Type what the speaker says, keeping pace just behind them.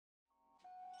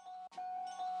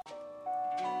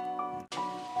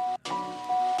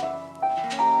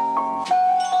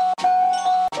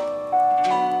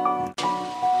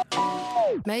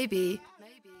maybe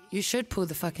you should pull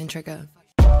the fucking trigger.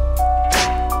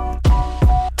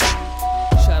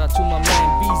 Shout out to my man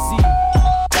BZ.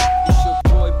 It's your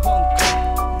boy Punk.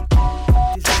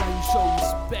 This is how you show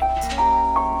respect.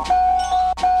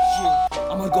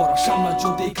 Yeah. আমার গড়া সাম্রাজ্য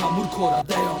দেখা মূর্খরা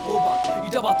দেয় অপবাদ।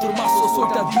 ইটা বাতুর মাসো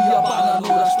সোটা দিয়া বানানো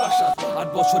রাজপ্রাসাদ। 8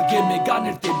 বছর গেমে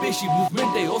গানের তে বেশি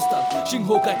মুভমেন্টে ওস্তাদ।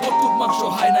 সিংহকায় কটুক মাংস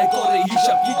হায় নাই করে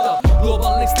হিসাব কিতাব।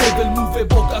 গ্লোবাল নেক্সট লেভেল মুভে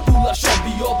বোকা গুলা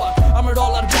সবই অবাক। আমরা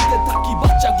ডলার গুনতে থাকি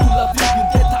বাচ্চা গুলা ভিউ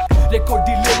গুনতে থাক। রেকর্ড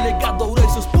দিলে লেগা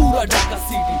দৌড়াইছস পুরা ঢাকা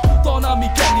সিটি। তখন আমি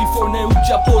ক্যালিফোর্নিয়া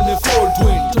উদযাপনে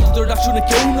 420। যদি তোর ডাক শুনে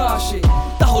কেউ না আসে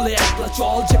তাহলে একলা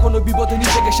চল, যে কোনো বিপদে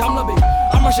নিজেকে সামলাবে।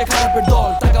 আমার সে খারাপের দল,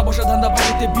 টাকা পয়সা ধান্দা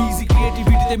বাড়িতে বিজি,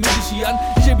 ক্রিয়েটিভিটিতে মিউজিশিয়ান।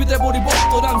 নিজের ভিতরে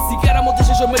পরিবর্তন আনছি, কেরামতে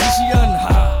সেসব ম্যাজিশিয়ান।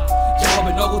 হ্যাঁ যা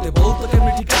হবে নগদে, বলতো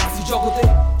কেমনি ঠিক আছি জগতে।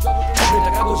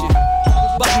 এটা কাগজে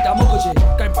বাকিটা মগজে,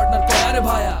 টাইম পার্টনার কয় আরে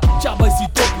ভায়া। চাবাইছি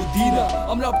তো বুদ্ধি না,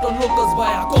 আমরা আপটন লোকাস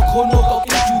ভায়া, কখনো কাউকে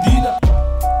কিছু